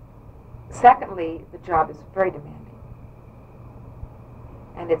 Secondly, the job is very demanding.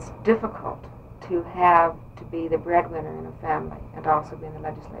 And it's difficult to be the breadwinner in a family and also be in the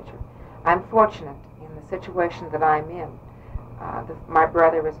legislature. I'm fortunate in the situation that I'm in. My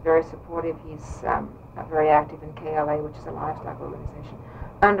brother is very supportive. He's very active in KLA, which is a livestock organization.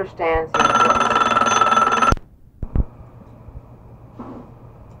 Understands the importance.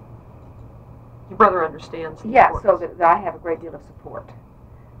 Your brother understands. Yeah, so that I have a great deal of support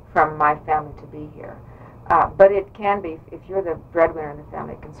from my family to be here. But it can be, if you're the breadwinner in the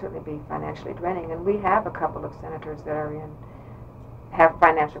family, it can certainly be financially draining. And we have a couple of senators that have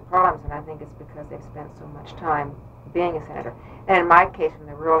financial problems, and I think it's because they've spent so much time being a senator. And in my case, in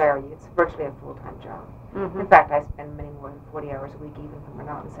the rural area, it's virtually a full-time job. In fact, I spend many more than 40 hours a week, even when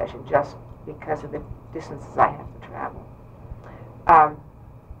we're not in session, just because of the distances I have to travel.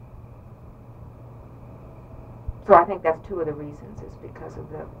 So I think that's two of the reasons, is because of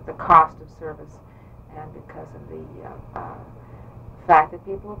the cost of service and because of the fact that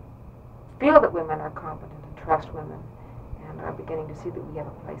people feel that women are competent and trust women and are beginning to see that we have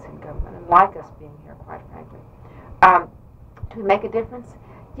a place in government and like us being here, quite frankly. Do we make a difference?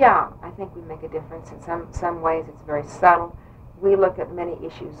 Yeah, I think we make a difference. In some ways it's very subtle. We look at many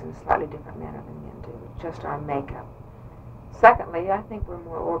issues in a slightly different manner than men do, just our makeup. Secondly, I think we're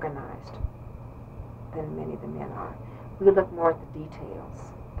more organized than many of the men are. We look more at the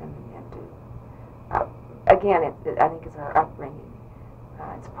details than the men do. Again, I think it's our upbringing.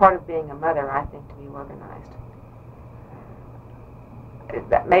 It's part of being a mother, I think, to be organized.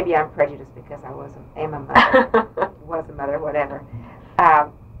 maybe I'm prejudiced because am a mother, was a mother, whatever. I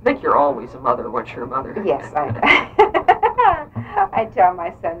think you're always a mother once you're a mother. Yes, I tell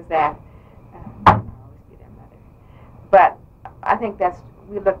my sons that. I'll always be their mother. But I think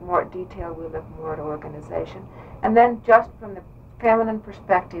we look more at detail, we look more at organization. And then just from the feminine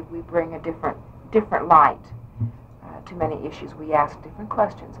perspective, we bring a different light to many issues. We ask different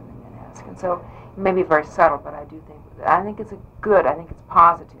questions than the men ask. And so it may be very subtle, but I think it's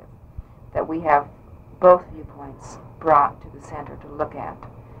positive that we have both viewpoints brought to the center to look at,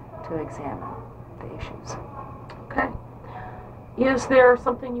 to examine the issues. Okay. Is there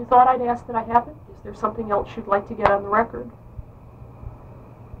something you thought I'd ask that I haven't? Is there something else you'd like to get on the record?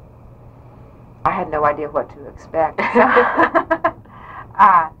 I had no idea what to expect.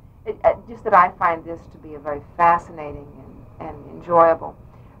 Just that I find this to be a very fascinating and enjoyable.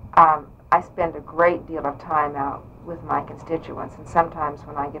 I spend a great deal of time out with my constituents, and sometimes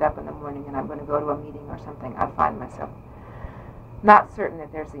when I get up in the morning and I'm going to go to a meeting or something, I find myself not certain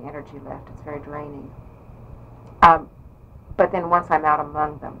that there's the energy left. It's very draining. But then once I'm out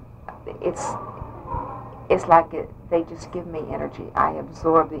among them, it's like they just give me energy. I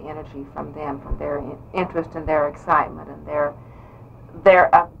absorb the energy from them, from their interest and their excitement and their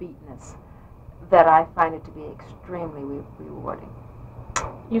upbeatness, that I find it to be extremely rewarding.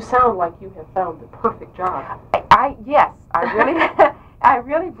 You sound like you have found the perfect job. Yes, I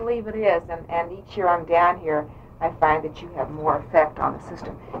really believe it is. And each year I'm down here, I find that you have more effect on the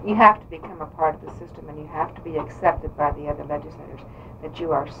system. You have to become a part of the system, and you have to be accepted by the other legislators that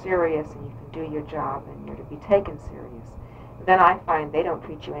you are serious and you can do your job and you're to be taken serious. Then I find they don't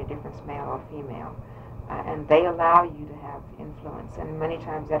treat you any different, male or female, and they allow you to have influence. And many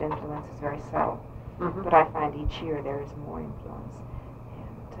times that influence is very subtle. Mm-hmm. But I find each year there is more influence,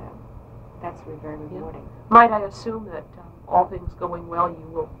 and that's very rewarding. Yeah. Might I assume that all things going well, you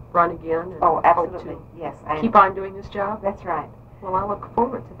will run again? And absolutely. Hope to yes. Keep on doing this job? That's right. Well, I look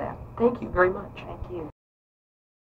forward to that. Thank you very much. Thank you.